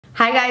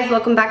Hi guys,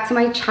 welcome back to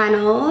my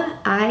channel.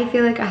 I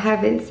feel like I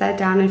haven't sat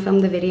down and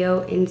filmed a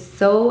video in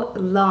so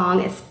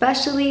long,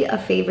 especially a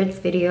favorites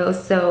video.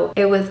 So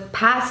it was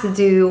past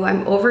due.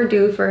 I'm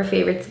overdue for a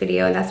favorites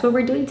video, and that's what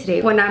we're doing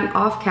today. When I'm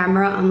off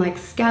camera, I'm like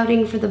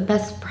scouting for the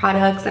best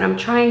products and I'm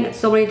trying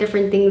so many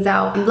different things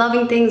out. I'm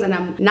loving things and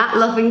I'm not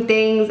loving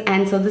things.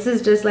 And so this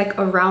is just like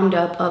a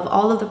roundup of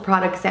all of the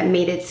products that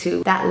made it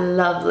to that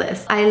love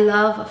list. I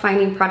love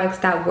finding products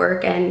that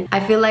work, and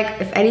I feel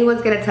like if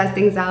anyone's gonna test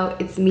things out,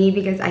 it's me,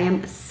 because I am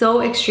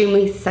so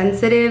extremely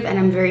sensitive and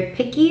I'm very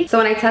picky. So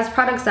when I test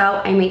products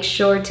out, I make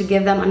sure to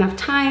give them enough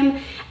time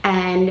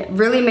and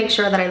really make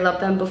sure that I love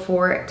them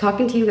before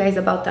talking to you guys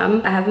about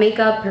them. I have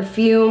makeup,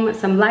 perfume,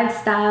 some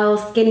lifestyle,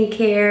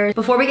 skincare.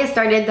 Before we get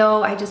started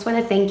though, I just want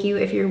to thank you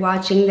if you're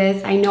watching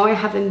this. I know I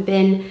haven't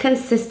been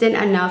consistent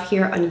enough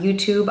here on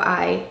YouTube.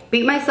 I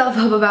beat myself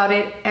up about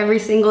it every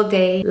single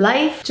day.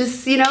 Life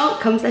just, you know,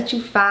 comes at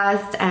you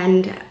fast,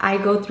 and I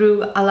go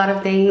through a lot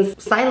of things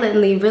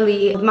silently,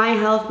 really. My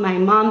health, my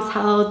mom's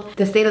health,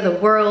 the state of the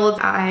world.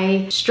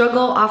 I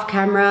struggle off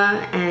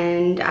camera,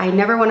 and I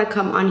never want to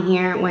come on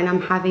here when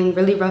I'm having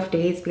really rough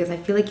days, because I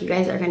feel like you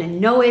guys are gonna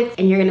know it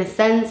and you're gonna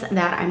sense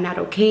that I'm not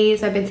okay.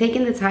 So I've been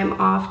taking the time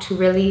off to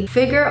really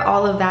figure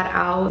all of that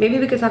out. Maybe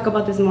we could talk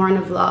about this more in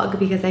a vlog,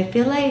 because I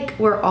feel like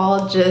we're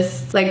all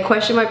just like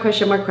question mark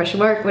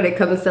when it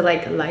comes to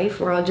like life.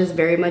 We're all just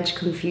very much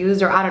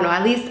confused, or I don't know,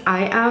 at least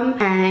I am.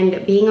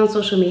 And being on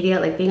social media,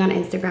 like being on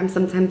Instagram,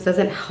 sometimes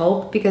doesn't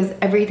help, because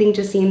everything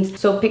just seems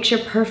so picture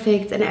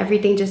perfect and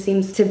everything just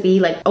seems to be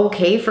like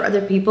okay for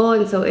other people.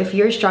 And so if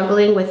you're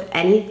struggling with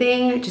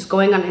anything, just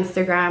going on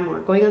Instagram or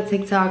going on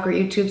TikTok or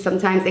YouTube,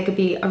 sometimes it could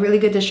be a really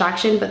good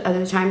distraction, but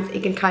other times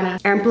it can kind of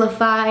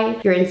amplify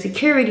your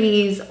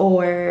insecurities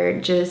or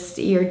just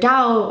your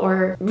doubt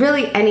or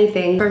really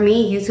anything. For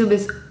me, YouTube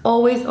is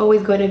always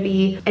going to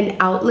be an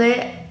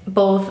outlet,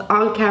 both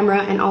on camera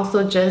and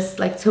also just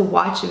like to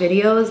watch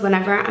videos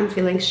whenever I'm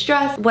feeling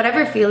stressed.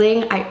 Whatever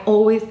feeling, I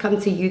always come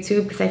to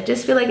YouTube, because I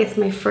just feel like it's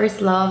my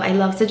first love. I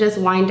love to just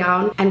wind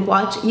down and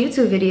watch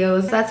YouTube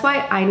videos. That's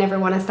why I never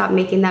want to stop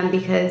making them,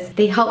 because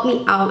they help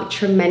me out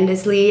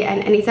tremendously.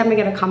 And anytime I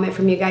get a comment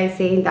from you guys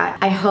saying that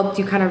I helped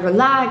you kind of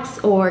relax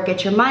or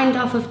get your mind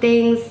off of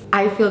things,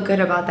 I feel good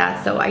about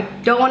that. So I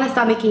don't want to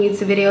stop making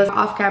YouTube videos.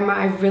 Off camera,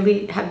 I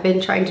really have been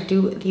trying to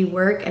do the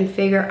work and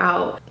figure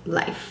out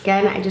life.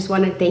 Again, I just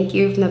want to thank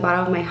you from the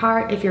bottom of my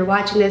heart. If you're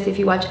watching this, if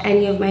you watch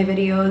any of my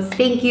videos,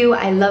 thank you.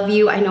 I love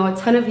you. I know a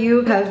ton of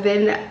you have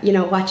been, you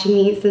know, watching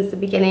me since the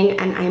beginning,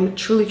 and I'm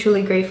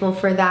truly grateful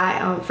for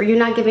that, for you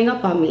not giving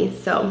up on me.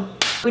 So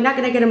we're not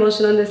gonna get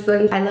emotional on this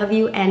one. I love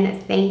you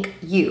and thank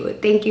you.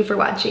 Thank you for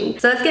watching.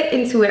 So let's get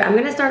into it. I'm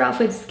gonna start off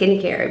with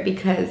skincare,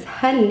 because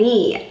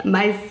honey,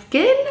 my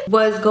skin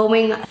was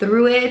going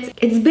through it.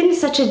 It's been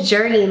such a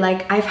journey.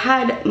 Like, I've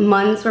had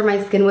months where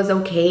my skin was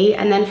okay,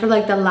 and then for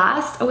like the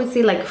last, I would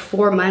say like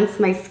 4 months,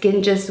 my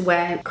skin just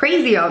went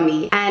crazy on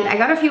me. And I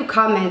got a few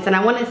comments, and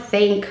I want to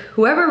thank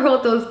whoever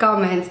wrote those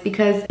comments,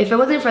 because if it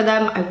wasn't for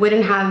them, I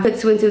wouldn't have put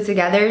 2 and 2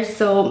 together.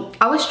 So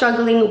I was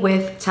struggling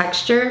with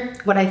texture,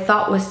 what I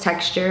thought was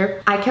texture.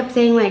 I kept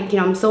saying like, you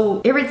know, I'm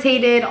so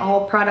irritated,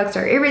 all products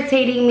are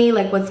irritating me,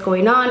 like what's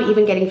going on?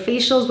 Even getting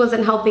facials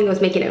wasn't helping, it was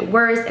making it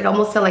worse. It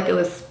almost felt like it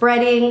was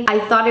spreading. I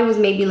thought it was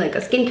maybe like a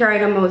skincare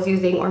item I was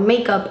using or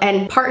makeup,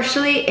 and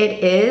partially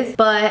it is,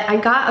 but I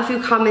got a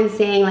few comments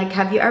saying like,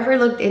 have you ever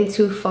looked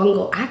into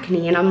fungal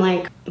acne? And I'm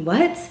like,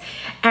 what?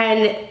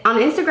 And on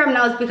Instagram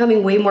now, it's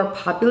becoming way more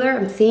popular.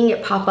 I'm seeing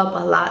it pop up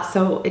a lot,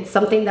 so it's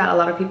something that a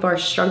lot of people are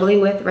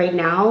struggling with right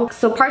now.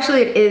 So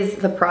partially it is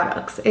the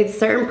products. It's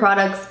certain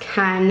products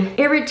can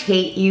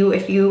irritate you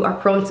if you are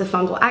prone to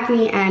fungal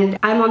acne, and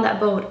I'm on that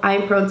boat.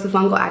 I'm prone to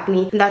fungal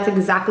acne, and that's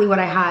exactly what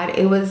I had.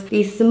 It was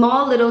these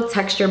small little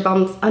texture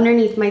bumps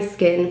underneath my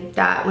skin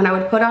that when I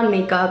would put on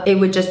makeup, it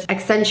would just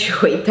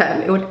accentuate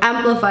them. It would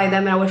amplify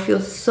them, and I would feel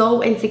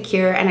so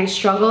insecure, and I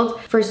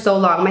struggled for so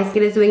long. My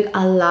skin is doing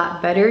a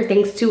lot better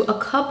thanks to a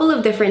couple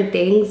of different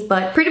things,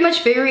 but pretty much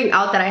figuring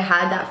out that I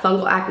had that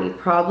fungal acne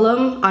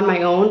problem on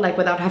my own, like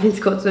without having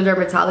to go to a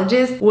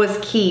dermatologist, was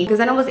key, because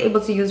then I was able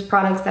to use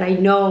products that I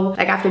know,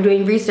 like after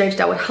doing research,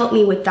 that would help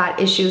me with that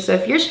issue. So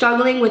if you're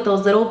struggling with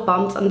those little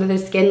bumps under the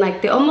skin,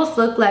 like they almost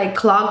look like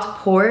clogged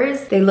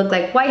pores, they look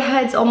like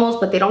whiteheads almost,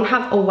 but they don't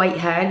have a white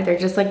head, they're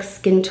just like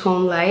skin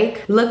tone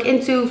like, look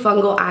into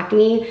fungal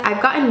acne.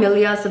 I've gotten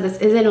milia, so this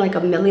isn't like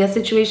a milia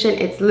situation,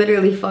 it's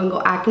literally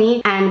fungal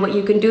acne. And what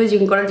you can do is you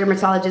can go to a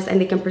dermatologist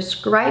and they can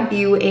prescribe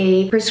you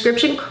a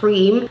prescription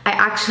cream. I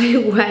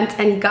actually went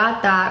and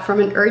got that from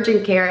an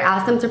urgent care. I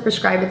asked them to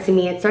prescribe it to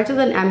me. It starts with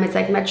an M. It's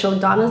like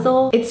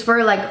metronidazole. It's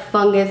for like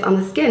fungus on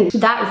the skin.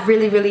 That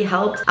really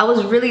helped. I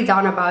was really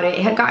down about it.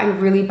 It had gotten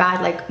really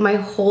bad. Like my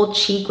whole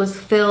cheek was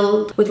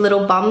filled with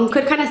little bumps.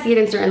 Could kind of see it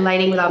in certain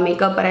lighting without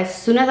makeup, but as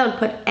soon as I would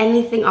put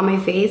anything on my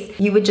face,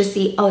 you would just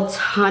see a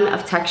ton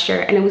of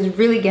texture, and it was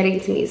really getting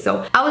to me.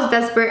 So I was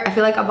desperate. I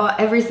feel like I bought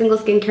every single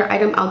skincare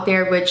item out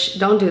there, which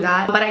don't do that.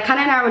 that. But I kind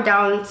of narrowed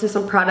down to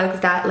some products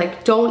that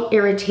like don't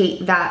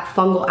irritate that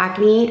fungal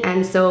acne.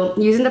 And so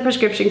using the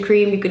prescription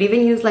cream, you could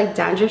even use like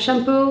dandruff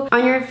shampoo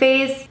on your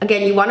face.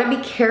 Again, you want to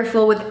be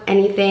careful with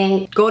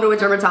anything. Go to a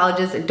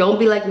dermatologist. Don't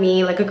be like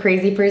me, like a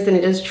crazy person,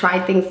 and just try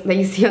things that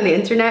you see on the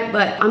internet.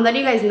 But I'm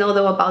letting you guys know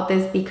though about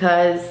this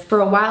because for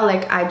a while,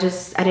 like I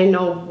didn't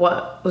know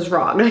what was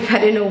wrong. Like I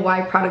didn't know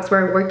why products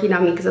weren't working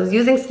on me because I was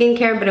using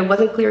skincare, but it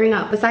wasn't clearing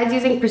up. Besides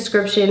using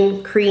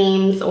prescription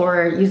creams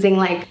or using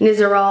like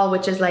Nizoral,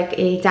 which is like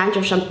a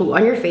dandruff shampoo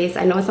on your face,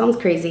 I know it sounds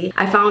crazy.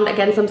 I found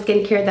again some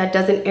skincare that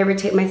doesn't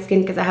irritate my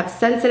skin because I have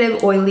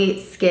sensitive, oily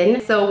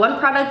skin. So one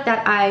product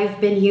that I've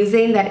been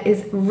using that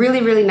is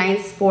really, really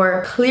nice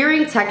for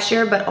clearing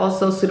texture, but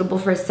also suitable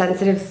for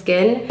sensitive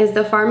skin is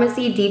the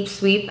Pharmacy Deep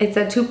Sweep. It's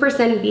a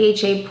 2%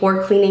 BHA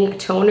pore cleaning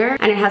toner,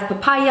 and it has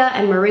papaya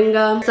and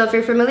moringa. So if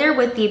you're familiar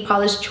with the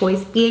Paula's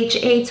Choice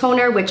BHA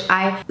toner, which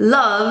I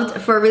loved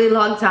for a really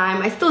long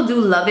time, I still do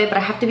love it, but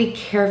I have to be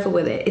careful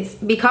with it. It's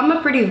become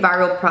a pretty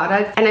viral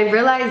product, and I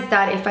realized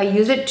that if I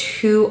use it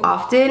too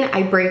often,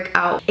 I break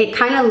out. It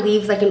kind of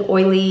leaves like an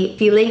oily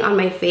feeling on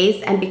my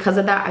face, and because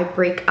of that, I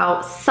break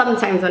out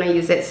sometimes when I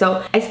use it.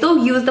 So I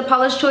still use the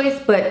Paula's Choice,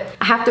 but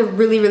I have to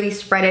really, really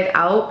spread it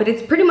out. But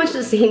it's pretty much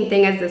the same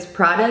thing as this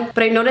product.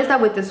 But I noticed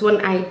that with this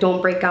one, I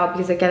don't break out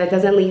because again, it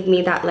doesn't leave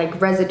me that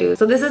like residue.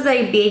 So this is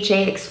a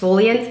BHA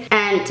exfoliant,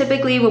 and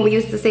typically when we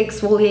used to say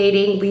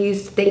exfoliating, we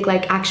used to think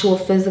like actual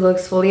physical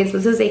exfoliants.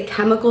 This is a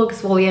chemical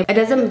exfoliant. It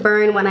doesn't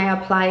burn when I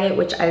apply it,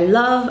 which I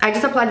love. I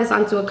just apply this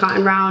onto a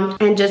cotton round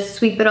and just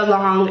sweep it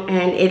along,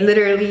 and it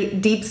literally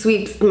deep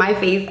sweeps my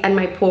face and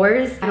my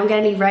pores. I don't get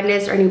any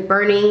redness or any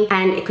burning,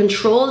 and it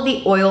controls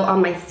the oil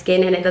on my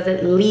skin, and it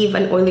doesn't leave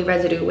an oily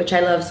residue, which I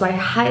love. So I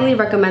highly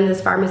recommend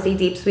this Pharmacy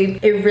Deep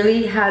Sweep. It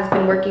really has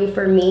been working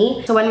for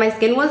me. So when my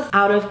skin was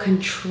out of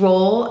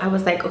control, I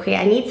was like, okay,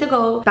 I need to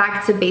go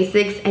back to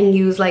basics and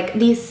use like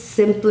the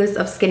simplest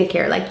of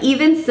skincare, like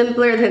even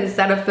simpler than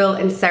Cetaphil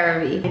and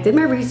CeraVe. I did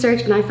my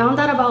research and I found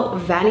out about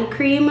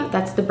Vanicream,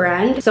 that's the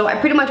brand. So I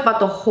pretty much bought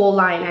the whole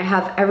line. I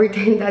have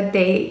everything that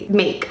they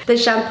make. The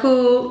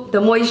shampoo,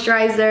 the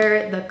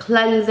moisturizer, the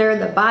cleanser,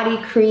 the body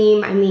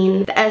cream, I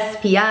mean, the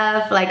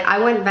SPF, like I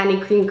went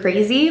Vanicream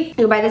crazy.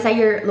 You buy this at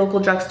your local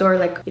drugstore,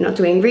 like, you know,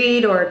 Duane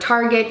Reade or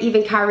Target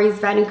even carries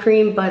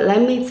Vanicream, but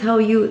let me tell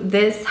you,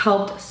 this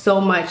helped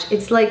so much.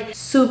 It's like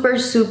super,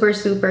 super,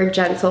 super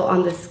gentle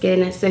on the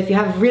skin. So if you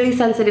have really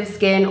sensitive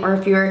skin, or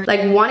if you're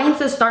like wanting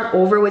to start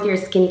over with your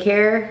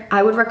skincare,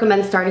 I would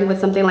recommend starting with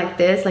something like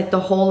this, like the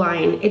whole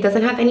line. It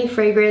doesn't have any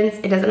fragrance.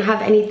 It doesn't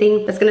have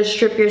anything that's gonna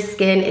strip your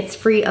skin. It's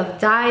free of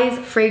dyes,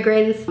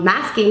 fragrance,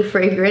 masking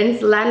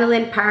fragrance,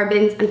 lanolin,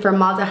 parabens, and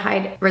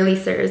formaldehyde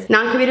releasers.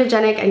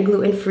 Non-comedogenic and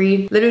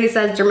gluten-free. Literally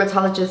says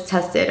dermatologist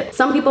tested.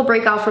 Some people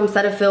break out from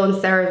Cetaphil and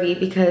CeraVe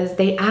because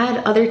they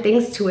add other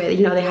things to it.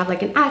 You know, they have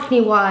like an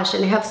acne wash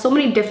and they have so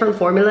many different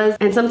formulas,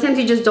 and sometimes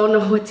you just don't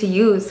know what to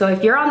use. So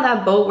if you're on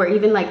that boat where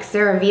even like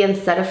CeraVe and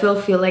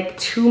Cetaphil feel like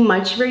too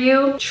much for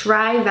you,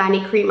 try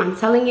Vanicream. I'm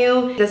telling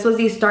you, this was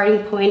the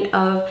starting point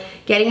of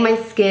getting my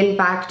skin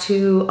back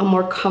to a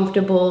more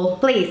comfortable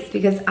place,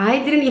 because I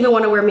didn't even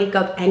want to wear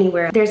makeup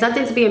anywhere. There's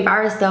nothing to be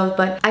embarrassed of,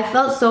 but I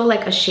felt so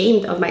like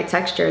ashamed of my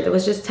texture. There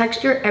was just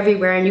texture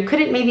everywhere, and you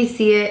couldn't maybe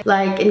see it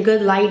like in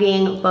good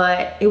lighting,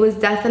 but it was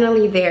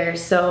definitely there.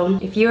 So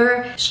if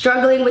you're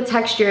struggling with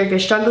texture, if you're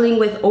struggling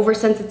with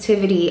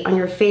oversensitivity on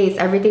your face,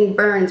 everything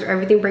burns or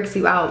everything breaks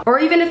you out, or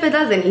even if it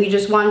doesn't, you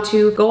just want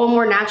to go a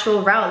more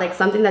natural route, like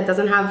something that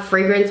doesn't have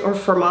fragrance or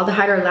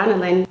formaldehyde or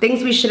lanolin,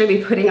 things we shouldn't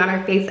be putting on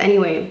our face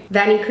anyway,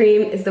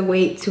 Vanicream is the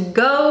way to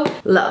go.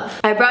 Love.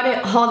 I brought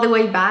it all the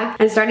way back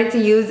and started to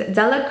use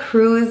Dela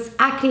Cruz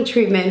acne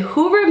treatment.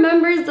 Who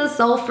remembers the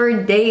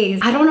sulfur days?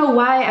 I don't know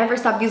why I ever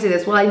stopped using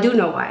this. Well, I do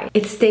know why.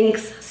 It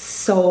stinks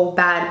so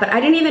bad, but I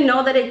didn't even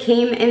know that it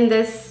came in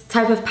this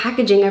type of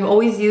packaging. I've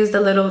always used a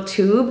little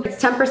tube.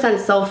 It's 10%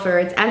 sulfur.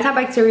 It's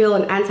antibacterial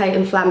and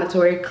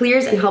anti-inflammatory.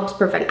 Clears and helps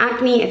prevent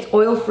acne. It's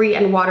oil-free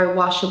and water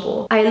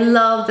washable. I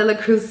love Dela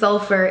Cruz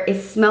sulfur.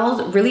 It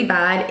smells really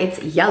bad.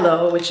 It's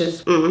yellow, which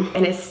is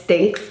and it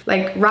stinks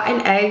like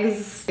rotten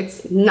eggs.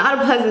 It's not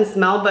a pleasant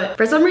smell, but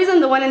for some reason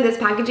the one in this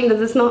packaging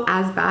doesn't smell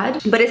as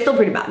bad, but it's still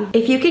pretty bad.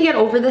 If you can get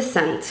over the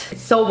scent,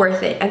 it's so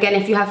worth it. Again,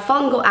 if you have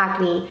fungal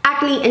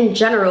acne in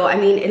general, I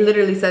mean, it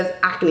literally says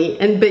acne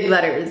in big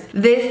letters.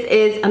 This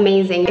is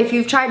amazing. If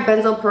you've tried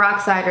benzoyl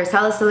peroxide or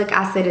salicylic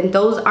acid and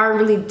those aren't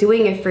really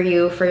doing it for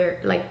you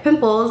for like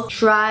pimples,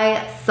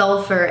 try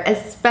sulfur,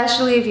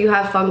 especially if you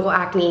have fungal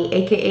acne,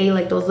 aka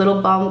like those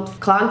little bumps,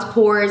 clogged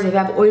pores, if you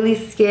have oily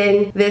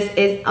skin. This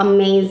is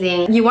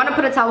amazing. You want to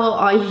put a towel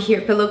on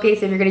your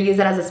pillowcase if you're going to use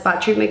it as a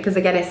spot treatment, because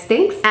again, it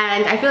stinks,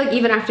 and I feel like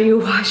even after you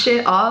wash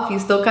it off, you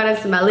still kind of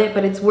smell it,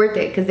 but it's worth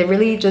it because it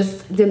really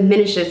just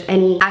diminishes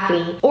any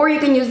acne. Or you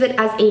can use it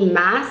as a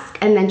mask. mask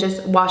and then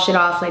just wash it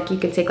off. Like you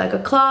can take like a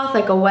cloth,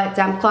 like a wet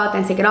damp cloth,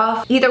 and take it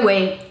off. Either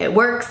way, it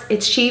works.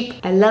 It's cheap.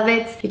 I love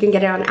it. You can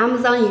get it on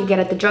Amazon. You can get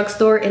it at the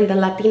drugstore in the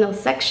Latino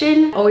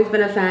section. Always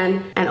been a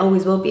fan and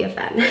always will be a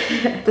fan.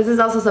 This is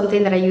also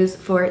something that I use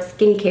for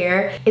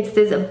skincare. It's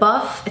this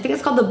Buff, I think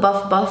it's called the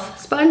Buff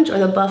sponge, or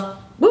the Buff,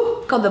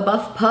 called the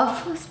Buff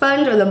Puff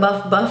sponge, or the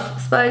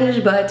Buff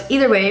sponge, but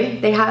either way,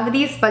 they have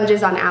these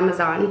sponges on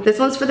Amazon. This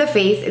one's for the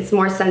face. It's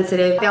more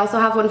sensitive. They also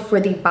have one for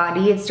the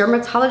body. It's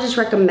dermatologist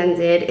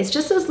recommended. It's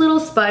just this little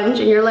sponge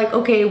and you're like,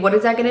 okay, what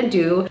is that gonna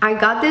do? I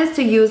got this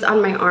to use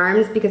on my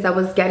arms because I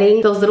was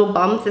getting those little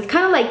bumps. It's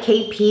kind of like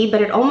KP,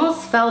 but it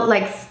almost felt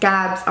like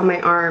scabs on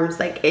my arms.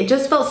 Like it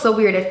just felt so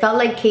weird. It felt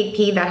like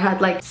KP that had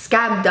like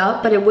scabbed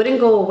up, but it wouldn't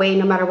go away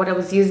no matter what I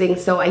was using.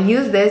 So I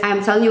used this.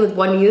 I'm telling you, with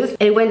one use,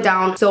 it went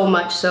down so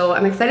much. So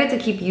I'm excited to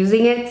keep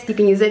using it. You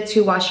can use it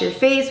to wash your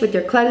face with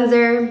your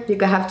cleanser. You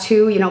could have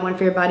two, you know, one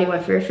for your body,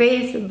 one for your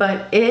face,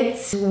 but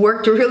it's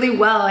worked really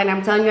well. And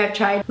I'm telling you, I've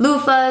tried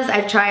loofahs,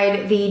 I've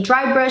tried the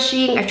dry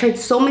brushing, I've tried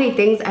so many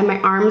things, and my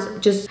arms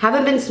just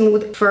haven't been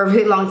smooth for a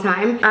really long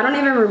time. I don't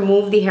even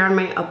remove the hair on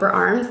my upper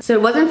arms. So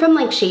it wasn't from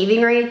like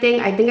shaving or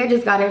anything. I think I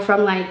just got it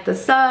from like the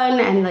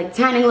sun and like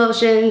tanning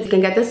lotions. You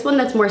can get this one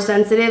that's more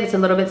sensitive. It's a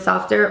little bit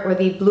softer, or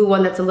the blue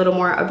one that's a little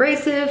more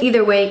abrasive.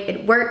 Either way,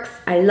 it works.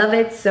 I love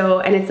it.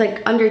 So, and it's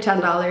like under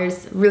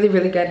 $10. Really,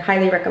 really good.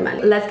 Highly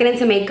recommend. Let's get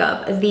into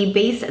makeup. The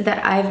base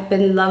that I've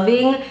been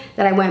loving,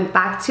 that I went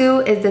back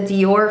to, is the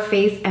Dior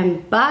Face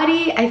and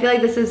Body. I feel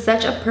like this is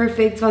such a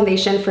perfect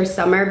foundation for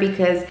summer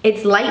because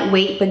it's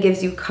lightweight but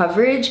gives you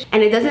coverage,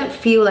 and it doesn't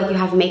feel like you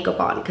have makeup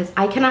on, because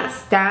I cannot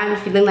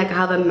stand feeling like I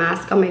have a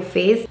mask on my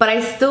face, but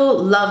I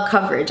still love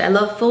coverage. I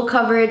love full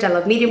coverage. I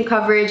love medium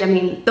coverage. I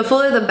mean, the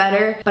fuller the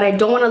better, but I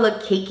don't want to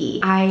look cakey.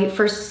 I,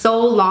 for so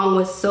long,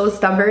 was so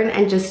stubborn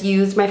and just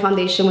used my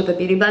foundation with a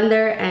beauty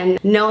blender,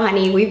 and no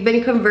honey, we've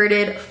been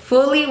converted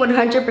fully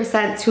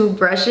 100% to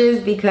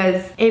brushes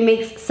because it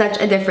makes such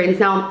a difference.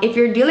 Now, if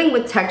you're dealing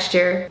with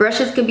texture,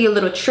 brushes could be a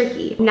little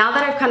tricky. Now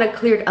that I've kind of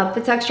cleared up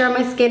the texture on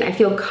my skin, I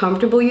feel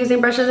comfortable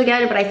using brushes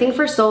again, but I think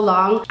for so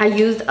long I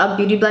used a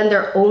beauty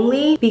blender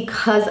only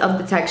because of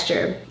the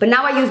texture. But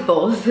now I use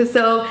both.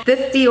 So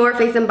this Dior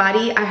Face and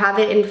Body, I have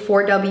it in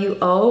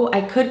 4WO.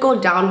 I could go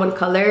down one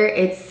color.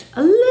 It's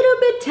a little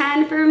bit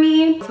tan for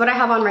me. It's what I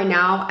have on right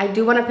now. I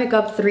do want to pick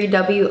up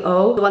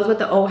 3WO. The ones with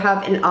the O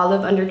have an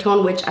olive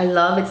undertone, which I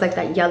love. It's like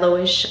that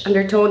yellowish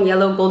undertone,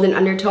 yellow golden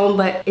undertone,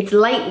 but it's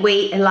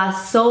lightweight. It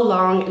lasts so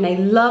long, and I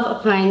love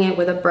applying it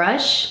with a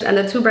brush. And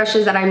the two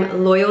brushes that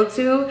I'm loyal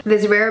to,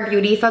 this Rare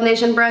Beauty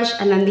foundation brush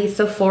and then the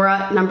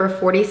Sephora number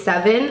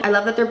 47. I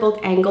love that they're both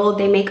angled.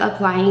 They make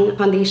applying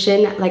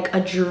foundation like a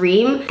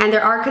dream. And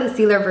there are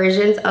concealer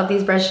versions of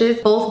these brushes.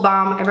 Both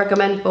bomb. I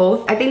recommend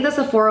both. I think the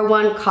Sephora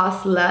one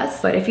costs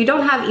less, but if you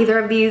don't have either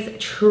of these,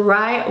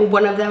 try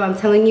one of them. I'm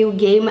telling you,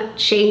 game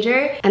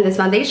changer. And this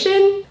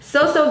foundation,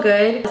 so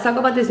good. Let's talk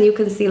about this new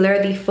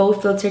concealer, the Faux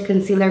Filter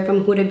Concealer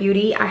from Huda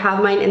Beauty. I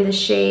have mine in the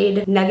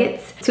shade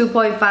Nuggets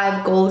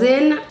 2.5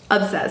 Golden.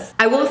 Obsessed.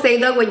 I will say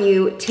though, when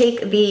you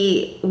take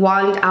the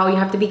wand out, you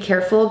have to be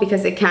careful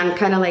because it can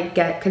kind of like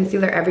get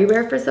concealer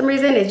everywhere for some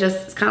reason.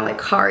 It's kind of like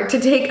hard to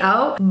take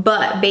out.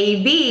 But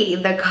baby,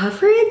 the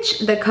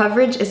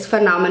coverage is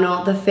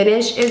phenomenal. The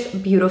finish is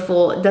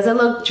beautiful. It doesn't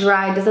look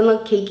dry, doesn't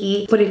look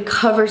cakey, but it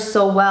covers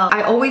so well.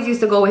 I always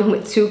used to go in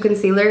with two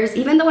concealers.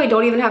 Even though I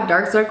don't even have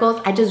dark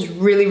circles, I just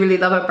really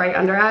love a bright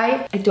under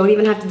eye. I don't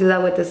even have to do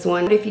that with this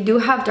one. But if you do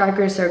have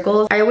darker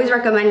circles, I always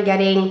recommend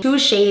getting two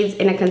shades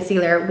in a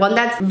concealer. One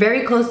that's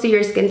very close to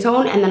your skin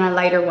tone and then a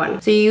lighter one.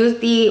 So you use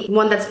the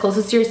one that's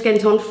closest to your skin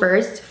tone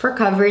first for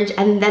coverage,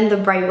 and then the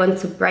bright one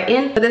to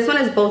brighten. But this one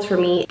is both for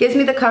me. It gives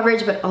me the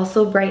coverage but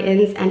also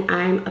brightens, and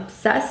I'm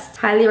obsessed.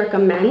 Highly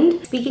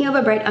recommend. Speaking of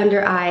a bright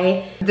under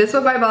eye, this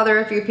one might bother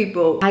a few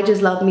people. I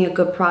just love me a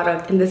good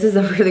product, and this is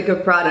a really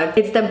good product.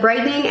 It's the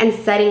Brightening and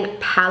Setting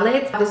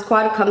Palette. This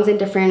quad comes in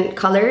different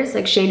colors,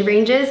 like shade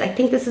ranges. I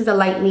think this is the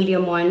light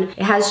medium one.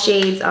 It has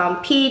shades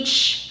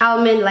peach,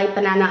 almond, light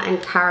banana,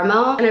 and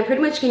caramel, and I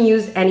pretty much can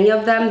use any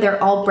of them.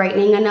 They're all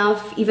brightening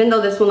enough. Even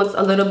though this one looks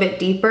a little bit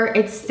deeper,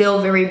 it's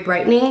still very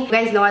brightening. You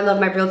guys know I love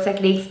my Real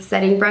Techniques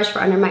setting brush for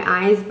under my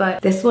eyes,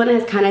 but this one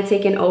has kind of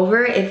taken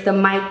over. It's the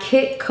My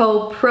Kit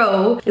Co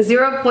Pro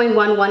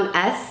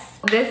 0.11S.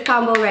 This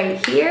combo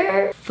right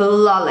here,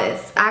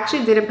 flawless. I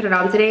actually didn't put it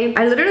on today.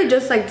 I literally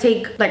just like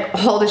take like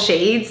all the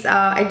shades.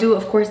 I do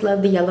of course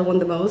love the yellow one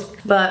the most,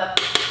 but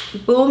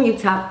boom, you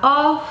tap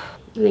off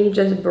and then you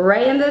just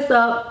brighten this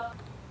up.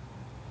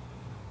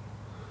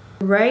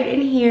 Right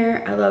in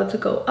here, I love to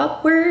go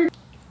upward.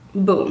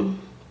 Boom.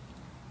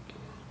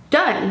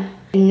 Done.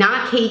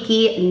 Not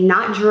cakey,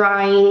 not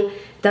drying.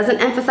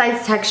 Doesn't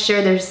emphasize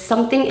texture. There's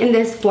something in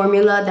this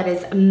formula that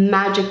is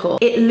magical.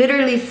 It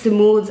literally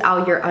smooths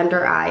out your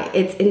under eye.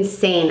 It's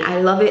insane.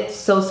 I love it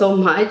so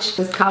much.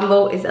 This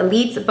combo is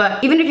elite,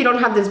 but even if you don't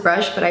have this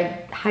brush, but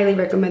I highly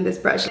recommend this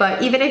brush.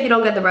 But even if you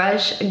don't get the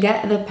brush,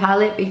 get the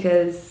palette,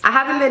 because I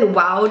haven't been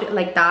wowed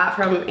like that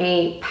from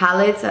a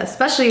palette,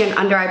 especially an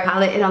under eye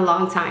palette, in a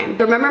long time.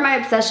 Remember my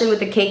obsession with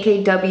the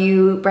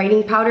KKW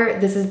brightening powder?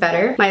 This is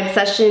better. My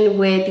obsession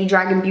with the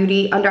Dragon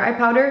Beauty under eye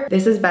powder?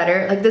 This is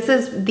better. Like, this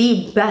is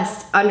the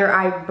best under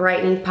eye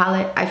brightening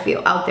palette I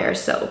feel out there,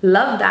 so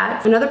love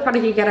that. Another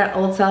product you get at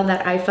Ulta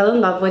that I fell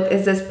in love with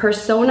is this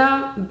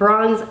Persona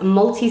Bronze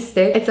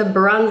Multi-Stick. It's a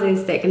bronzing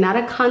stick, not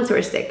a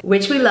contour stick,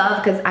 which we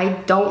love because I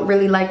don't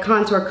really like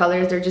contour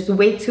colors. They're just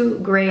way too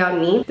gray on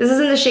me. This is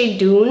in the shade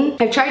Dune.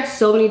 I've tried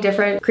so many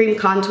different cream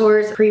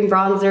contours, cream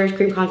bronzers,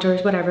 cream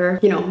contours, whatever,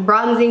 you know,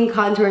 bronzing,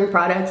 contouring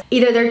products.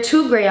 Either they're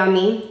too gray on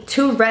me,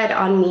 too red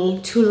on me,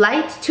 too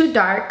light, too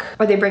dark,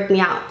 or they break me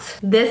out.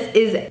 This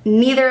is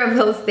neither of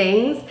those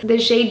things. The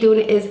shade Dune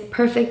is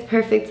perfect,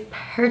 perfect,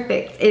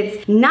 perfect.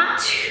 It's not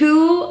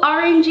too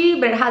orangey,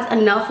 but it has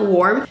enough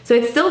warmth, so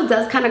it still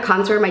does kind of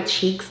contour my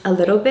cheeks a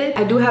little bit.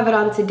 I do have it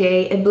on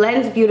today. It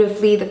blends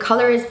beautifully. The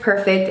color is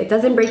perfect. It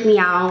doesn't break me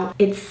out.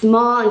 It's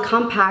small and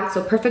compact,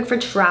 so perfect for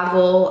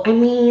travel. I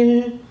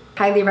mean,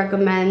 highly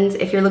recommend.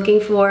 If you're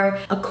looking for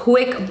a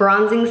quick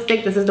bronzing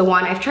stick, this is the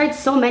one. I've tried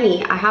so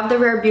many. I have the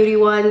Rare Beauty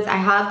ones, I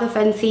have the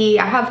Fenty,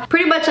 I have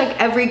pretty much like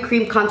every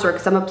cream contour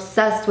because I'm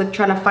obsessed with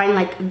trying to find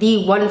like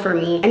the one for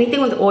me.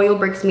 Anything with oil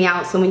breaks me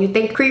out, so when you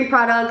think cream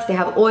products, they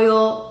have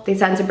oil, they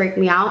tend to break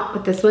me out,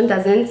 but this one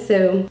doesn't,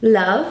 so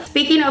love.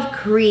 Speaking of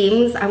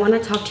creams, I want to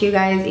talk to you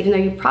guys, even though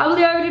you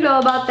probably already know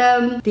about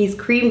them. These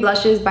cream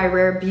blushes by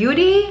Rare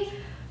Beauty.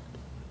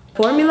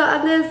 Formula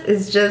on this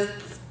is just,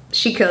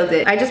 she killed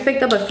it. I just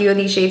picked up a few of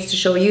these shades to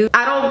show you.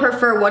 I don't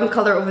prefer one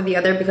color over the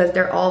other because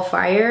they're all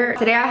fire.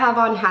 Today I have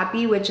on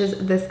Happy, which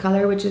is this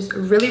color, which is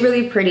really,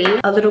 really pretty.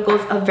 A little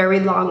goes a very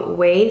long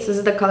way. So this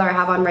is the color I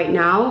have on right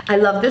now. I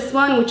love this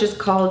one, which is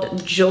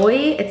called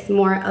Joy. It's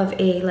more of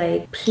a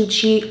like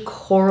peachy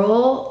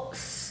coral.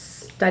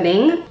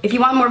 Stunning. If you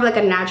want more of like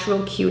a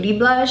natural cutie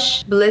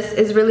blush, Bliss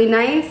is really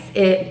nice.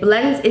 It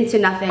blends into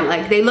nothing.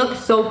 Like, they look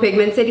so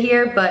pigmented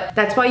here, but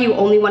that's why you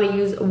only want to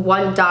use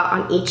one dot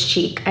on each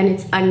cheek and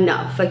it's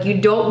enough. Like, you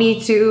don't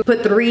need to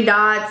put 3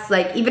 dots.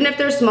 Like, even if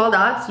they're small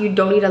dots, you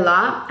don't need a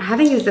lot. I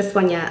haven't used this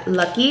one yet,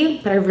 lucky,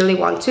 but I really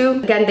want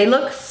to. Again, they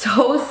look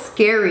so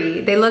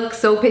scary. They look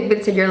so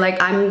pigmented. You're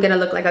like, I'm gonna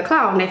look like a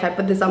clown if I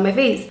put this on my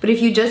face. But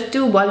if you just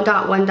do one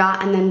dot,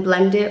 and then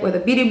blend it with a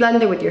beauty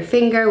blender, with your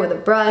finger, with a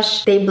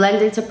brush, they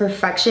blend into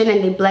perfection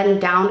and they blend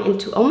down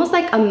into almost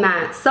like a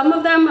matte. Some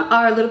of them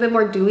are a little bit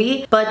more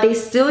dewy, but they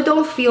still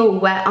don't feel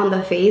wet on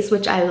the face,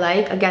 which I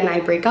like. Again, I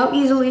break out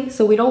easily,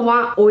 so we don't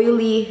want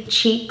oily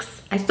cheeks.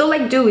 I still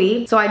like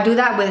dewy, so I do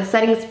that with a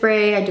setting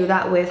spray, I do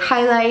that with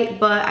highlight,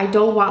 but I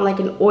don't want like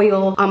an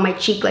oil on my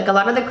cheek. Like, a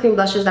lot of the cream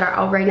blushes that are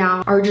out right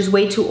now are just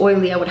way too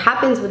oily, and what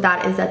happens with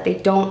that is that they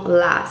don't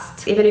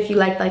last. Even if you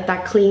like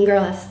that clean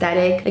girl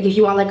aesthetic, like if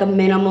you want like a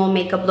minimal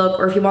makeup look,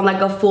 or if you want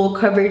like a full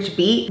coverage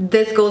beat,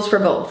 this goes for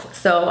both.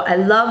 So I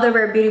love the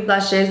Rare Beauty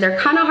blushes. They're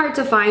kind of hard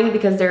to find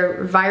because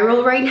they're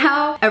viral right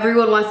now.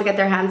 Everyone wants to get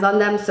their hands on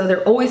them, so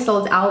they're always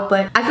sold out,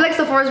 but I feel like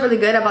Sephora is really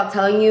good about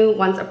telling you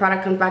once a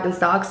product comes back in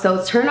stock.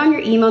 So turn on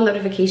your email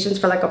notifications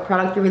for like a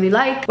product you really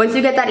like. Once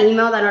you get that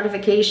email, that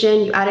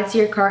notification, you add it to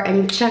your cart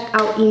and you check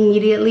out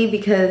immediately,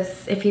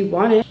 because if you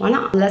want it, why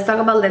not? Let's talk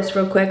about lips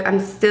real quick.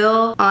 I'm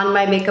still on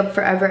my Makeup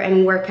Forever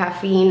Anywhere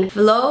Caffeine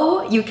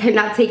flow. You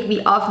cannot take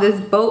me off this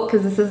boat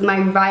because this is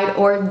my ride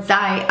or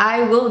die.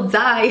 I will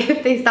die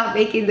if they stop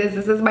making this.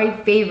 This is my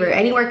favorite.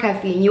 Anywhere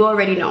Caffeine, you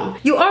already know.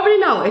 You already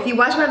know. If you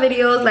watch my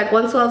videos, like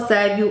 112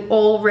 said, you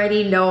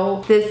already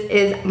know this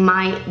is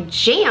my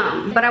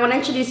jam. But I want to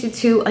introduce you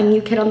to a new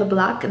kid on the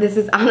block. This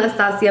is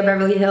Anastasia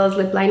Beverly Hills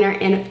lip liner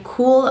in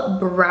Cool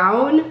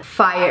Brown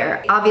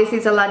Fire. Obviously,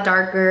 it's a lot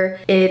darker.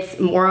 It's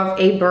more of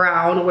a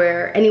brown,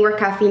 where Anywhere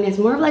Caffeine is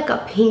more of like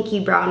a pinky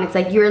brown. It's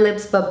like your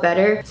lips but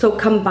better. So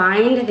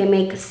combined, they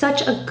make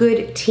such a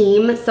good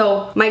team.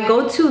 So my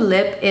go-to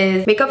lip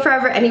is Makeup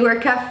Forever Anywhere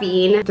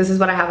Caffeine. This is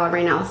what I have on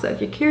right now. So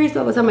if you're curious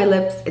about what's on my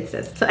lips, it's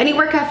this. So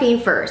Anywhere Caffeine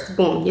first,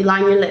 boom, you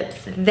line your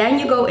lips. Then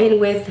you go in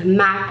with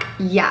Mac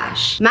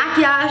Yash. Mac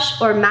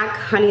Yash or Mac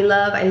Honey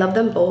Love, I love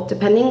them both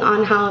depending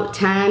on how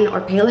tan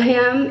or pale I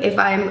am. If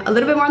I'm a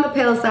little bit more on the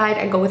pale side,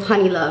 I go with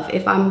Honey Love.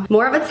 If I'm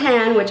more of a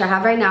tan, which I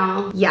have right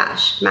now,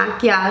 Yash,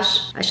 Mac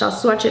Yash. I shall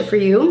swatch it for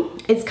you.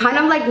 It's kind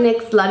of like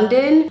NYX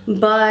London,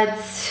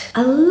 but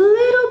a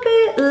little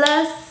bit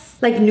less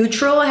like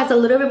neutral. It has a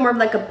little bit more of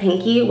like a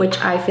pinky, which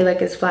I feel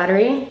like is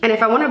flattering. And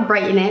if I want to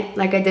brighten it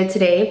like I did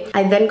today,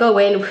 I then go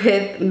in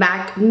with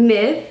Mac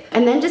Myth.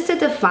 And then just to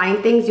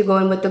define things, you go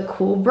in with the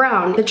Cool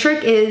Brown. The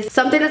trick is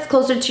something that's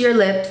closer to your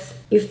lips,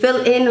 You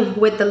fill in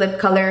with the lip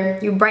color,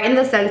 you brighten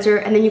the center,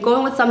 and then you go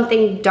in with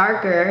something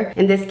darker.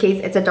 In this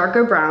case, it's a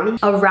darker brown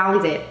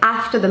around it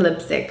after the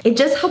lipstick. It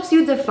just helps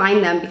you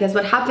define them, because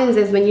what happens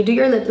is when you do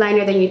your lip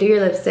liner, then you do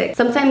your lipstick,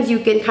 sometimes you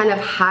can kind of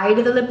hide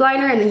the lip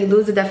liner and then you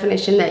lose the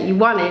definition that you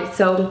wanted.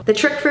 So the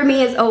trick for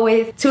me is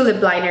always 2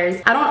 lip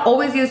liners. I don't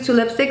always use 2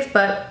 lipsticks,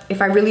 but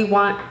if I really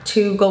want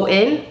to go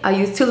in, I'll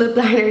use 2 lip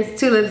liners,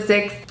 2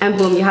 lipsticks, and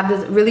boom, you have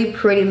this really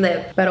pretty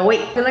lip. But wait,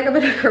 I feel like I'm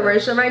in a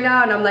commercial right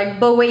now, and I'm like,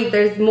 but wait,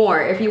 there's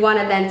more. If you want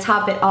to then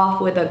top it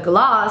off with a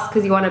gloss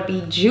because you want to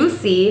be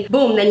juicy,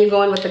 boom, then you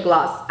go in with the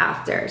gloss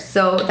after.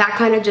 So that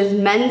kind of just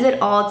mends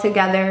it all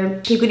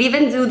together. You could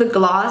even do the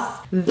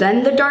gloss,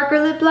 then the darker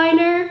lip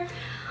liner.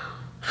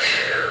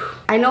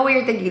 I know what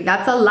you're thinking,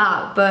 that's a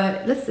lot,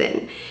 but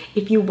listen,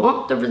 if you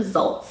want the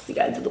results, you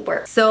gotta do the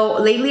work. So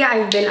lately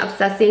I've been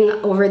obsessing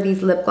over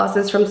these lip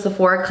glosses from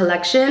Sephora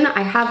collection.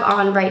 I have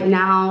on right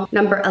now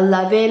number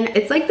 11.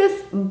 It's like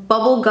this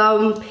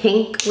bubblegum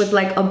pink with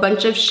like a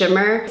bunch of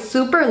shimmer.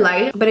 Super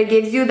light, but it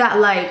gives you that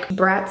like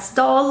Bratz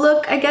doll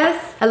look, I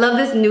guess. I love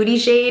this nudie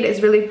shade, it's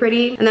really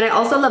pretty. And then I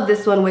also love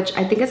this one, which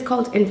I think is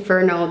called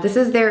Inferno. This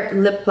is their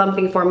lip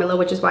plumping formula,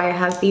 which is why it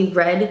has the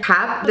red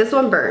cap. This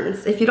one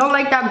burns. If you don't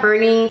like that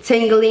burning,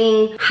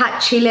 tingling, hot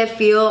chile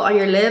feel on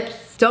your lips,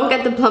 don't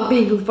get the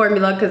plumping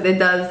formula, because it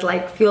does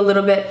like feel a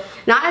little bit,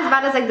 not as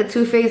bad as like the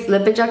Too Faced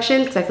lip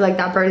injections, because I feel like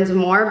that burns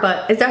more,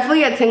 but it's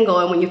definitely a tingle,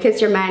 and when you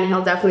kiss your man,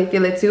 he'll definitely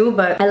feel it too.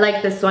 But I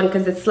like this one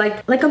because it's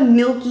like a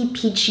milky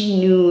peachy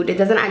nude. It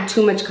doesn't add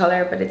too much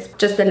color, but it's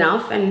just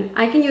enough, and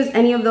I can use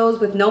any of those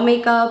with no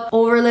makeup,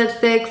 over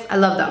lipsticks. I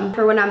love them.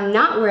 For when I'm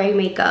not wearing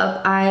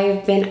makeup,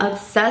 I've been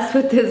obsessed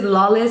with this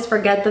Lawless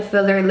Forget the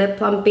Filler Lip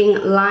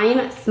Plumping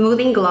Line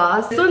Smoothing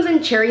Gloss. This one's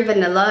in Cherry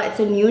Vanilla. It's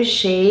a new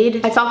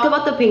shade. I talked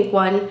about the pink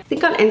one, I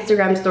think on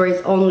Instagram stories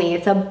only.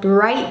 It's a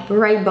bright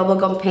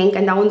bubblegum pink,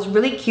 and that one's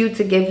really cute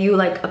to give you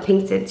like a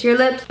pink tint to your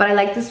lips, but I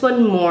like this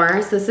one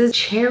more. So this is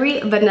Cherry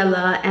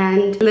Vanilla,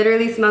 and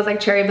literally smells like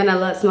cherry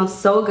vanilla. It smells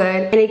so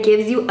good, and it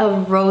gives you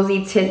a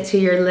rosy tint to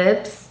your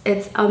lips.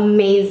 It's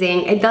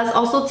amazing. It does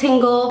also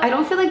tingle. I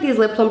don't feel like these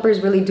lip plumpers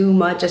really do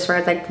much as far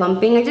as like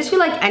plumping. I just feel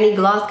like any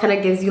gloss kind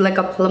of gives you like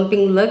a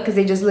plumping look because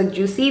they just look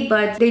juicy,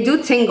 but they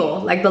do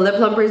tingle. Like the lip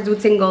plumpers do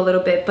tingle a little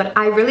bit, but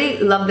I really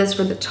love this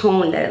for the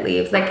tone that it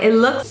leaves. Like it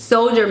looks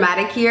so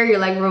dramatic here. You're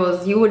like,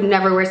 Rose, you would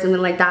never wear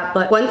something like that.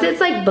 But once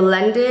it's like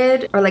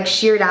blended or like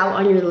sheared out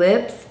on your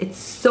lips, it's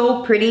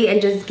so pretty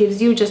and just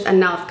gives you just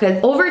enough,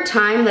 because over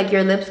time, like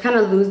your lips kind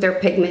of lose their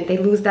pigment. They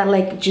lose that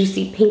like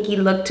juicy pinky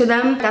look to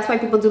them. That's why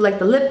people do like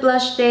the lip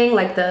blush thing,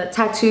 like the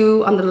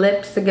tattoo on the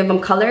lips to give them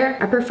color.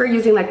 I prefer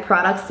using like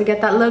products to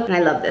get that look, and I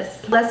love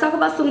this. Let's talk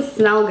about some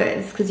smell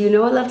goods, because you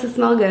know I love to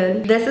smell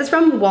good. This is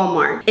from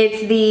Walmart.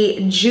 It's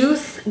the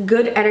Juice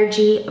Good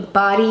Energy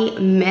Body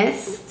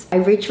Mist. I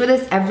reach for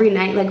this every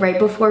night, like right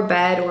before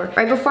bed or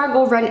right before I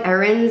go run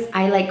errands.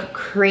 I like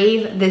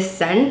crave this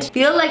scent.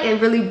 Feel like it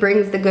really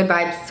brings the good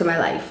vibes to my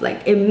life.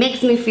 Like it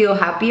makes me feel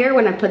happier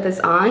when I put this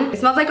on. It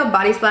smells like a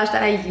body splash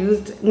that I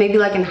used maybe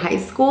like in high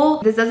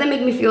school. This doesn't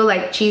make me feel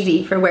like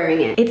cheesy for wearing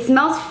it. It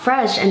smells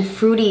fresh and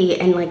fruity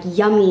and like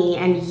yummy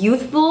and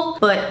youthful,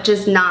 but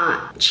just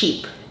not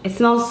cheap. It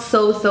smells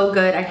so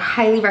good. I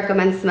highly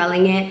recommend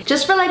smelling it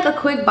just for like a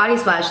quick body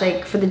splash,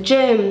 like for the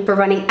gym, for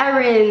running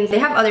errands. They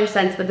have other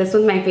scents, but this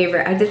one's my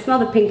favorite. I did smell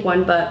the pink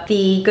one, but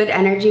the Good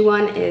Energy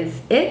one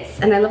is it,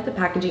 and I love the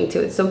packaging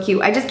too. It's so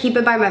cute. I just keep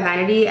it by my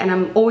vanity and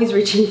I'm always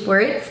reaching for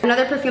it.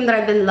 Another perfume that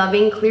I've been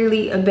loving,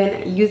 clearly I've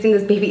been using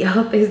this baby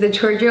up, is the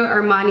Giorgio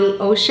Armani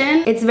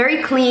Ocean. It's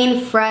very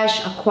clean,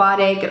 fresh,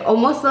 aquatic. It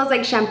almost smells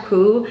like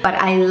shampoo, but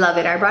I love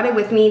it. I brought it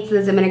with me to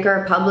the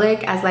Dominican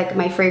Republic as like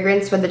my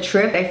fragrance for the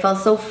trip. I felt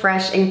so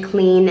fresh and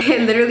clean.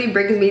 It literally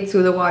brings me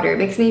to the water. It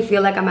makes me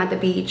feel like I'm at the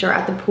beach or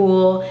at the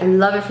pool. I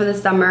love it for the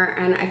summer,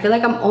 and I feel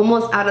like I'm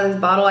almost out of this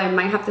bottle. I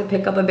might have to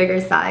pick up a bigger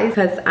size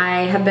because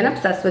I have been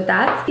obsessed with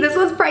that. This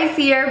was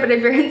pricier, but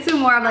if you're into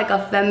more of like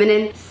a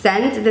feminine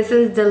scent, this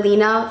is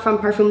Delina from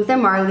Parfums de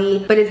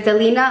Marly, but it's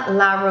Delina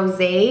La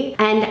Rosé,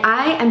 and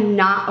I am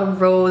not a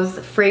rose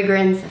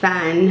fragrance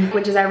fan,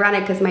 which is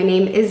ironic because my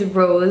name is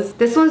Rose.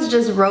 This one's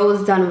just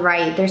rose done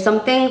right. There's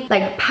something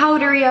like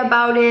powdery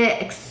about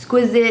it,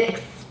 exquisite,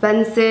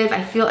 expensive.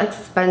 I feel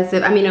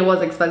expensive. I mean, it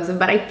was expensive,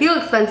 but I feel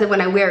expensive when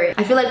I wear it.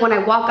 I feel like when I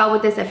walk out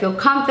with this, I feel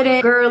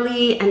confident,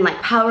 girly, and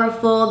like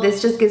powerful. This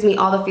just gives me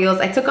all the feels.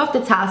 I took off the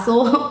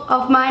tassel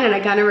of mine and I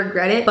kind of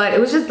regret it, but it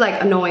was just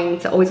like annoying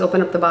to always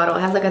open up the bottle.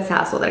 It has like a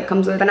tassel that it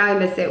comes with, but now I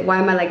miss it. Why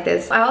am I like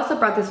this? I also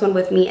brought this one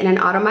with me in an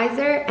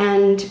atomizer,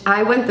 and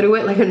I went through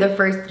it like in the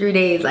first 3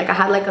 days. Like I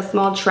had like a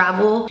small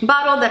travel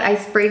bottle that I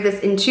sprayed this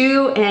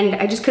into, and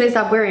I just couldn't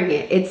stop wearing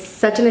it. It's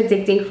such an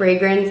addicting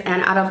fragrance,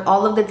 and out of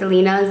all of the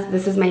Delinas,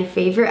 this is my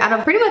favorite out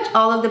of pretty much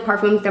all of the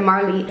Parfums de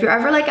Marly. If you're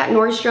ever like at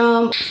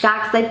Nordstrom,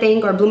 Saks I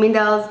think, or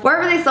Bloomingdale's,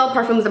 wherever they sell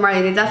Parfums de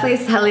Marly, they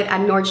definitely sell it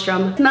at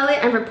Nordstrom. Smell it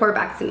and report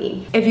back to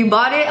me. If you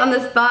bought it on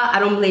the spot, I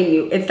don't blame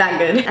you. It's that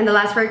good. And the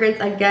last fragrance,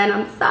 again,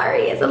 I'm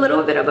sorry, it's a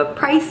little bit of a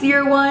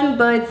pricier one,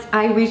 but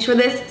I reach for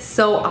this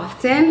so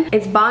often.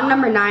 It's Bond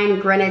No. 9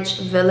 Greenwich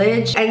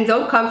Village. And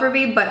don't come for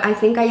me, but I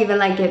think I even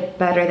like it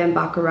better than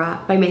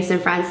Baccarat by Mason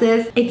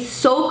Francis. It's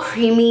so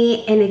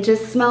creamy and it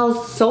just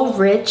smells so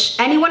rich.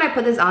 Anyone I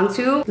put this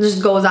onto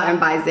just goes out and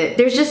buys it.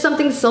 There's just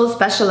something so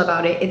special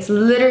about it. It's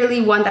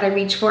literally one that I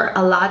reach for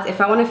a lot.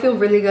 If I want to feel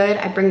really good,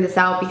 I bring this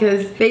out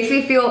because it makes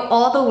me feel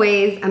all the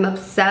ways. I'm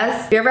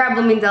obsessed. If you're ever at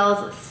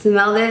Bloomingdale's,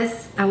 smell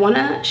this. I want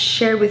to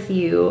share with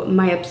you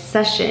my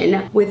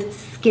obsession with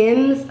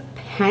Skims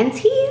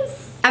panties.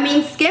 I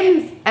mean,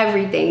 Skims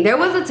everything. There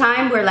was a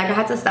time where like I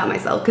had to stop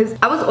myself because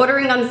I was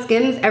ordering on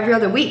Skims every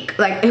other week.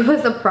 Like it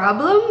was a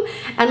problem.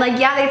 And like,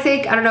 yeah, they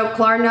take, I don't know,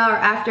 Klarna or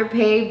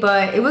Afterpay,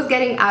 but it was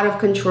getting out of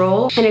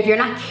control. And if you're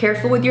not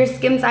careful with your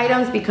Skims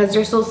items because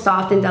they're so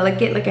soft and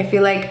delicate, like I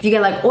feel like if you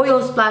get like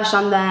oil splash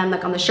on them,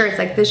 like on the shirts,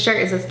 like this shirt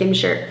is a Skims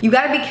shirt. You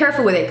gotta be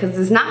careful with it because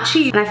it's not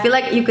cheap. And I feel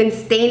like you can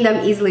stain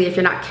them easily if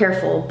you're not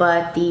careful.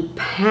 But the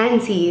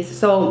panties,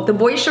 so the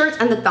boy shorts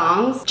and the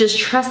thongs, just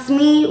trust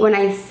me when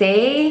I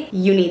say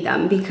you need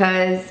them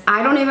because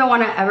I don't even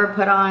want to ever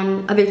put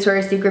on a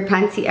Victoria's Secret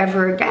panty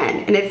ever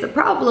again. And it's a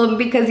problem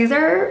because these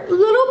are a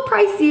little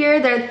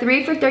pricier. They're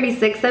 3 for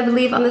 $36, I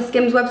believe, on the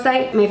Skims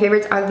website. My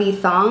favorites are the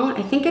thong.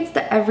 I think it's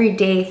the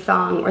everyday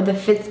thong or the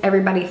fits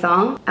everybody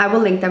thong. I will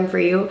link them for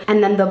you.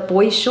 And then the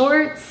boy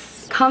shorts.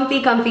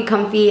 Comfy, comfy,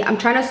 comfy. I'm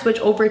trying to switch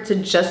over to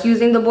just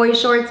using the boy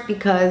shorts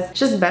because it's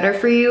just better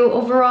for you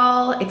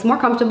overall. It's more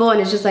comfortable and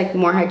it's just like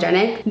more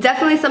hygienic.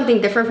 Definitely something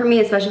different for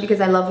me, especially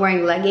because I love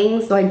wearing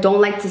leggings, so I don't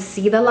like to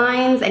see the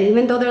lines. And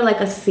even though they're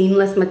like a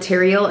seamless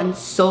material and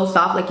so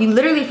soft, like you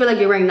literally feel like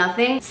you're wearing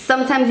nothing,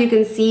 sometimes you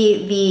can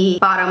see the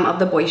bottom of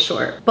the boy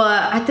short.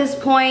 But at this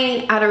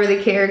point, I don't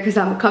really care because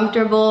I'm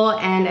comfortable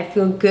and I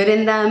feel good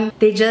in them.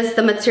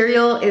 The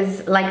material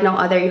is like no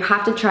other. You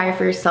have to try it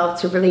for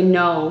yourself to really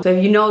know. So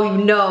if you know,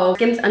 you know.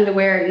 Skims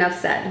underwear, enough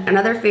said.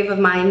 Another fave of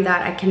mine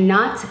that I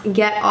cannot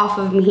get off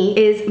of me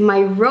is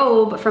my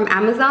robe from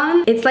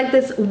Amazon. It's like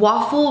this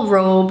waffle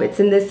robe. It's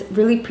in this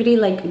really pretty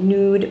like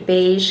nude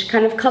beige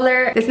kind of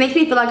color. This makes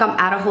me feel like I'm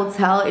at a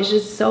hotel. It's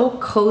just so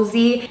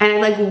cozy and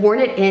I like worn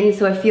it in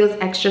so it feels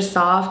extra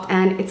soft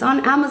and it's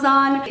on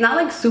Amazon. It's not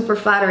like super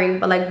flattering,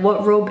 but like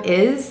what robe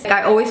is. Like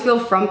I always feel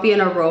frumpy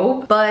in a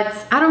robe, but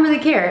I don't really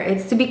care.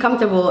 It's to be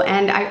comfortable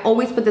and I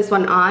always put this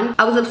one on.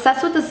 I was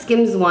obsessed with the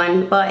Skims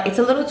one, but it's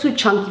a little too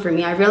chunky for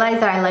me. I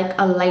realized that I like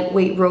a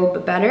lightweight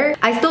robe better.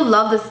 I still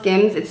love the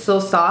Skims, it's so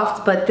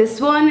soft, but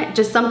this one,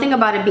 just something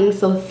about it being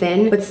so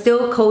thin, but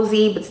still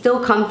cozy, but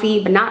still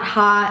comfy, but not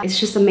hot. It's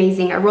just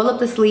amazing. I roll up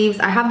the sleeves.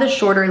 I have the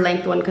shorter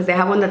length one because they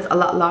have one that's a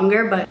lot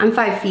longer, but I'm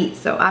 5 feet,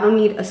 so I don't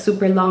need a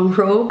super long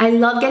robe. I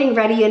love getting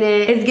ready in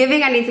it. It's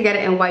giving I need to get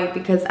it in white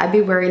because I'd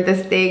be wearing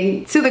this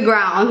thing to the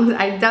ground.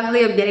 I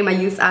definitely am getting my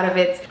use out of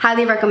it.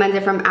 Highly recommend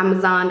it from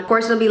Amazon. Of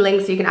course, it'll be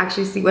linked so you can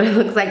actually see what it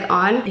looks like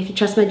on. If you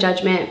trust my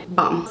judgment,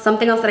 bomb.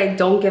 Something else that I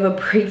don't give a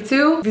break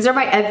to. These are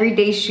my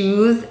everyday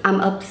shoes. I'm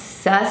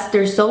obsessed.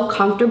 They're so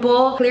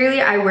comfortable.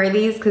 Clearly, I wear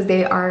these because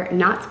they are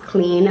not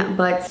clean,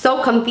 but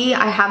so comfy.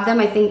 I have them,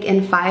 I think,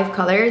 in 5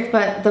 colors,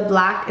 but the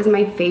black is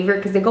my favorite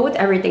because they go with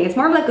everything. It's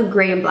more of like a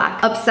gray and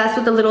black. Obsessed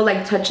with the little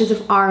like touches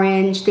of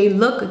orange. They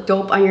look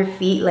dope on your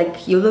feet.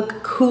 Like you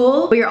look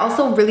cool, but you're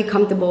also really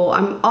comfortable.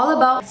 I'm all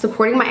about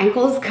supporting my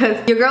ankles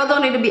because your girl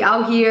don't need to be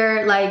out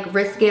here like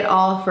risk it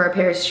all for a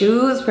pair of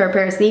shoes, for a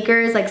pair of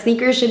sneakers. Like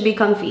sneakers should be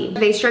comfy.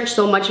 They stretch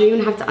so much you don't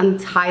even have to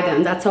untie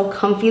them. That's how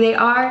comfy they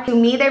are. To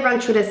me, they run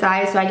true to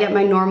size, so I get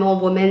my normal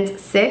woman's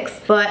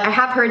 6, but I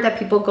have heard that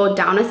people go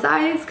down a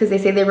size because they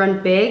say they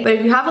run big. But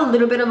if you have a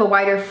little bit of a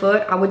wider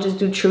foot, I would just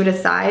do true to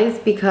size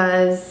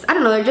because I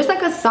don't know, they're just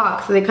like a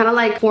sock, so they kind of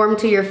like form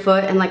to your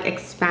foot and like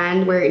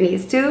expand where it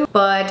needs to.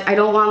 But I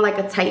don't want like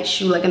a tight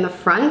shoe like in the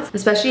front,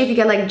 especially if you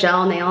get like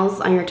gel nails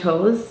on your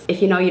toes.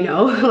 If you know, you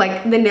know.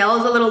 Like the nail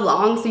is a little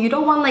long, so you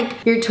don't want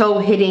like your toe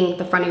hitting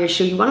the front of your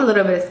shoe. You want a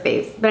little bit of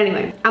space. But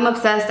anyway, I'm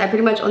obsessed. I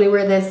pretty much only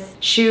wear this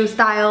shoe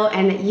style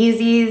and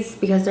Yeezys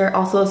because they're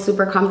also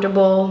super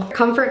comfortable.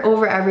 Comfort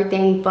over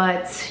everything,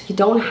 but you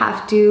don't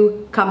have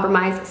to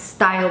compromise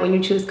style when you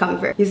choose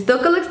comfort. You still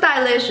could look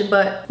stylish,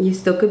 but you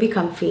still could be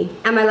comfy.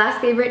 And my last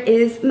favorite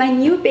is my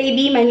new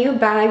baby, my new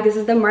bag. This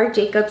is the Marc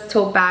Jacobs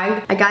tote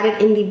bag. I got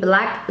it in the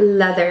black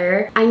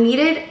leather. I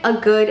needed a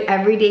good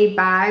everyday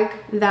bag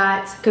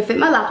that could fit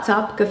my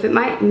laptop, could fit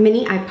my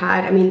mini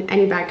iPad. I mean,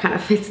 any bag kind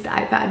of fits the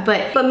iPad,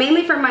 but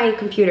mainly for my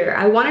computer.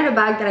 I wanted a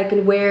bag that I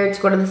can wear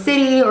to go to the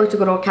city or to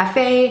go to a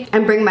cafe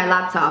and bring my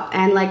laptop.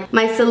 And like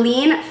my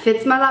Celine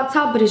fits my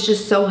laptop, but it's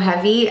just so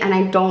heavy and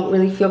I don't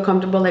really feel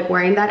comfortable like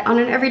wearing that on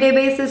an everyday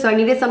basis. So I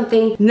needed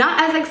something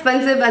not as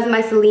expensive as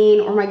my Celine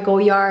or my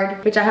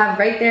Goyard, which I have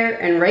right there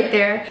and right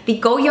there. The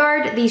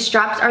Goyard, these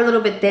straps are a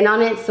little bit thin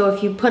on it, so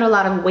if you put a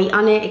lot of weight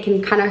on it, it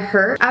can kind of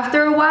hurt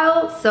after a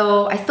while.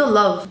 So I still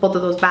love both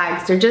of those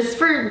bags. They're just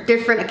for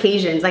different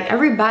occasions. Like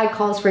every bag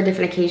calls for a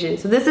different occasion.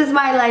 So this is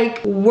my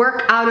like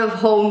work out of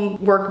home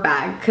work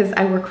bag because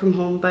I work from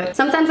home, but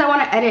sometimes I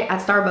want to edit at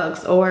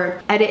Starbucks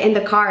or edit in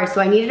the car. So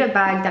I needed a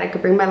bag that I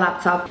could bring my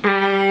laptop,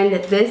 and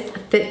this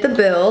fit the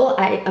bill.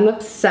 I am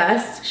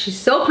obsessed. She's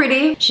so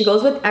pretty. She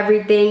goes with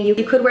everything. You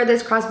could wear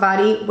this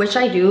crossbody, which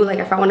I do, like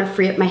if I want to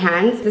free up my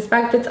hands. This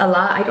bag fits a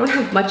lot. I don't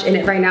have much in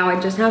it right now. I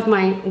just have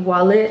my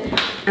wallet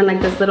and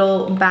like this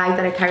little bag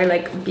that I carry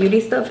like beauty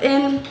stuff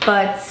in,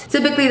 but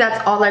typically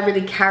that's all I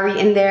really carry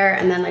in there,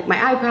 and then like my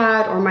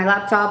iPad or my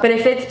laptop. But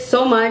it fits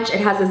so much.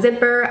 It has a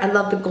zipper. I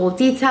love the gold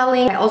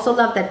detailing. I also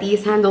love that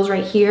these handles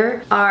right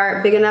here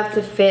are big enough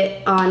to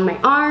fit on my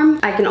arm.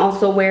 I can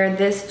also wear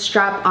this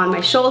strap on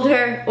my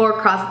shoulder or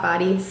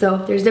crossbody. So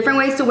there's different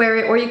ways to wear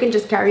it, or you can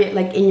just carry it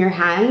like in your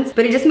hands.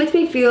 But it just makes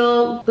me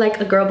feel like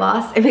a girl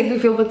boss. It makes me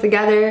feel put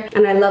together,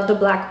 and I love the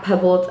black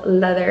pebbled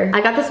leather.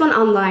 I got this one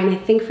online, I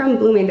think from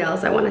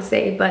Bloomingdale's, I want to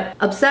say, but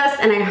obsessed,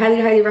 and I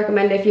highly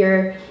recommend if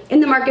you're in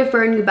the market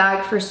for a new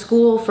bag for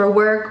school, for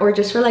work, or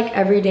just for like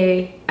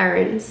everyday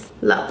errands.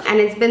 Love. And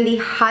it's been the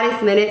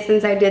hottest minute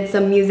since I did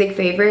some music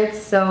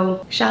favorites,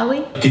 so shall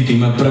we? Titi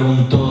me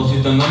preguntó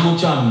si tengo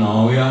muchas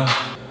novias.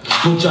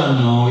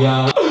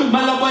 Me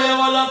la voy a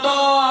llevar a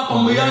todas pa'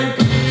 un VIP,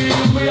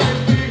 ay.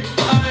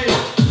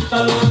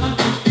 Saludos a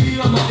Titi,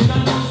 vamos a tirar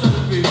un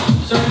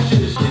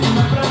selfie. Titi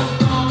me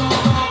preguntó,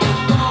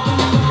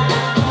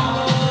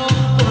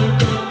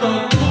 porque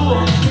estás tú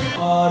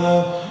ahora,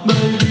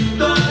 baby,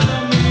 tú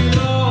eres mi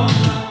droga.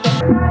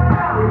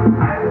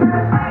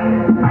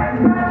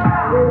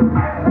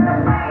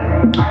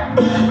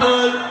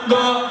 El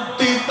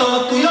gatito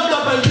tuyo te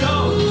perdió.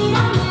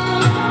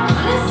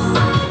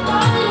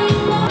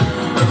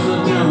 Hace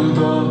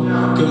tiempo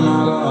que no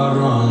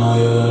agarro a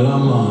nadie de la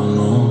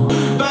mano,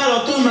 pero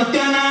tú me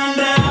tienes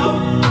enredado.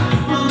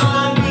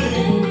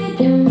 Baby,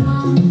 que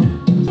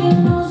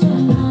no sé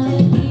nada de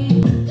ti.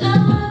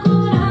 Dame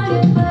coraje,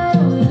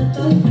 pero ya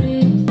estoy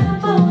free.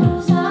 Por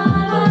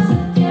usarlo hace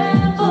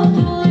tiempo,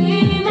 tú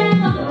dime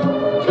no.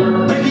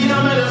 Baby,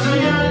 dame la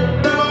señal,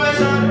 te voy a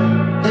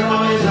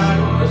besar,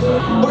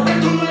 porque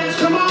tú no eres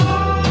como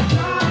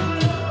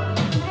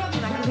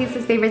That completes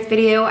this favorites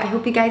video. I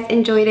hope you guys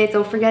enjoyed it.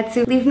 Don't forget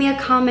to leave me a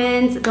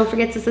comment. Don't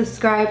forget to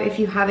subscribe if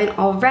you haven't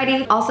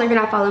already. Also, if you're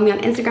not following me on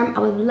Instagram, I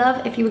would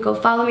love if you would go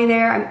follow me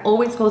there. I'm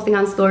always posting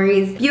on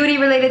stories, beauty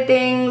related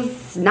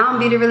things,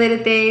 non-beauty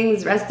related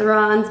things,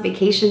 restaurants,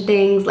 vacation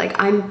things. Like,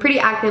 I'm pretty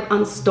active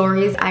on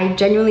stories. I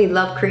genuinely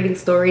love creating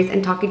stories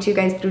and talking to you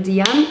guys through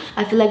DM.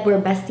 I feel like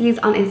we're besties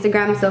on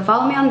Instagram, so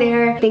follow me on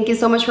there. Thank you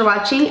so much for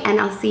watching, and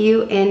I'll see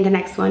you in the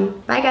next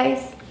one. Bye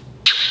guys.